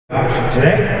Auction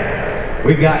today.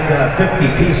 We got 50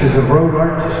 pieces of road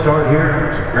art to start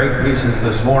here. Some great pieces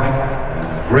this morning.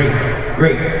 Great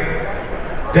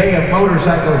day of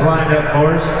motorcycles lined up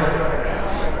for us.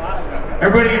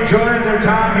 Everybody enjoying their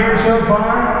time here so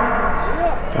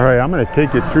far? All right, I'm going to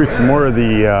take you through some more of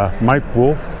the Mike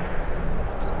Wolfe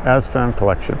As Found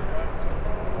collection.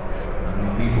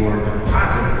 People are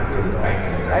positive to the bike.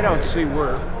 I don't see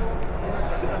where.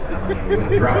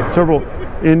 Several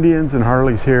Indians and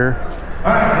Harleys here.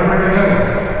 All right, we're ready to go.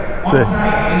 It's a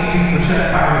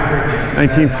 18% power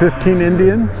 1915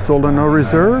 Indian, sold on no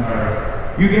reserve.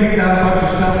 You get a bunch of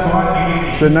stuff on.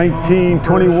 It's a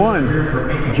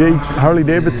 1921 Harley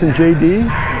Davidson JD.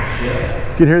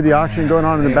 You can hear the auction going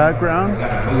on in the background.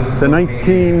 It's a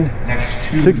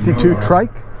 1962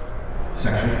 trike.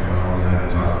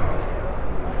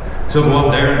 So go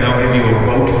up there and they'll give you a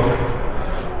quote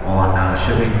on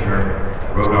shipping your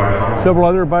road art home. Several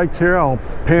other bikes here. I'll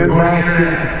pan back so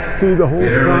you can see the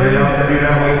whole sign. Do not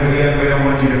wait to the end. We don't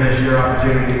want you to miss your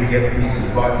opportunity to get the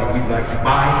pieces bought that you'd like to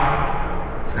buy.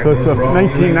 So it's a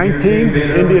 1919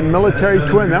 Indian military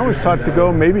twin. That was thought to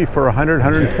go maybe for 100,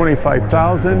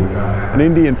 125,000. An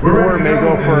Indian 4 may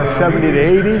go for 70 to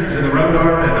 80.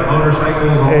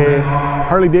 A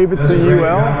Harley Davidson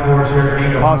UL,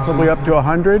 possibly up to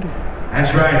 100.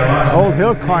 That's right. Old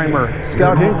hill climber,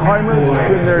 Scout hill climber,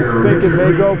 they're thinking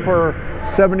may go for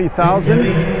 70,000.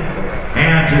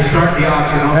 And to start the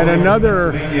auction, and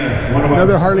another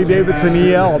Harley Davidson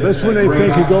EL. This one they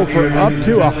think could go for up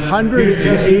to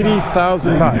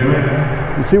 180,000 bucks.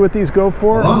 You see what these go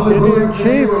for? Indian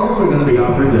Chief. We're also going to be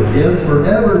offering the Jim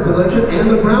Forever collection and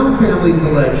the Brown family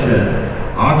collection.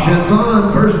 Auctions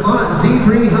on. First lot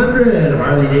Z300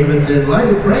 Harley Davidson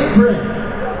lighted frame print.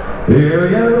 Here we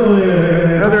go.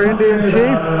 Another Indian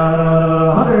Chief.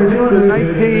 It's a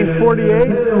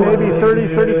 1948, maybe 30,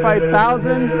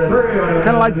 35,000. Kind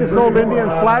of like this old Indian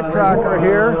flat tracker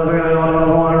here.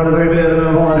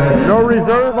 No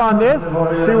reserve on this.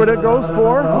 See what it goes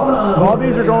for. All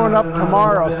these are going up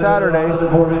tomorrow, Saturday.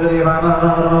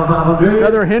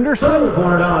 Another Henderson.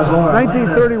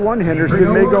 1931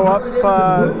 Henderson may go up,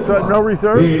 so no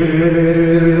reserve.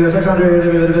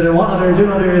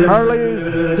 Harleys,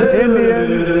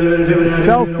 Indians,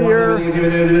 Excelsior,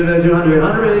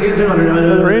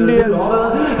 another Indian,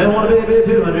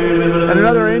 and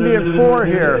another Indian 4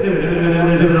 here.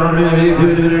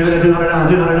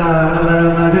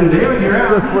 What's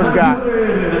this one got?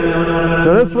 So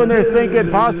this one they're thinking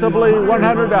possibly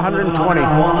 100 to 120.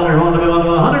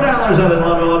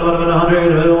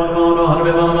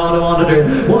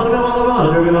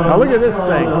 Now look at this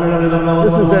thing.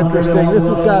 This is interesting. This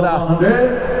has got a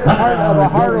part of a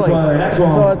Harley.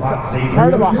 So it's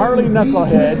part of a Harley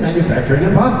knucklehead.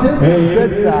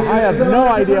 I have no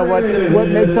idea what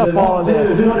makes up all of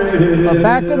this. But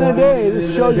back in the day,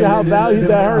 this shows you how valued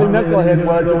that Harley knucklehead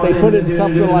was if they put it in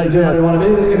something like this.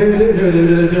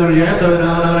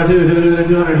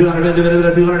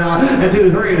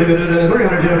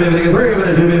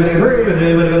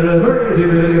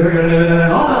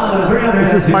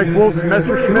 This is Mike Wolfe's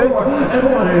Messerschmitt.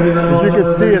 As you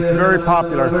can see, it's very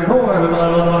popular.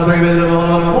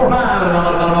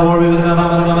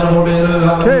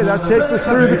 Okay, that takes us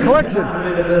through the collection.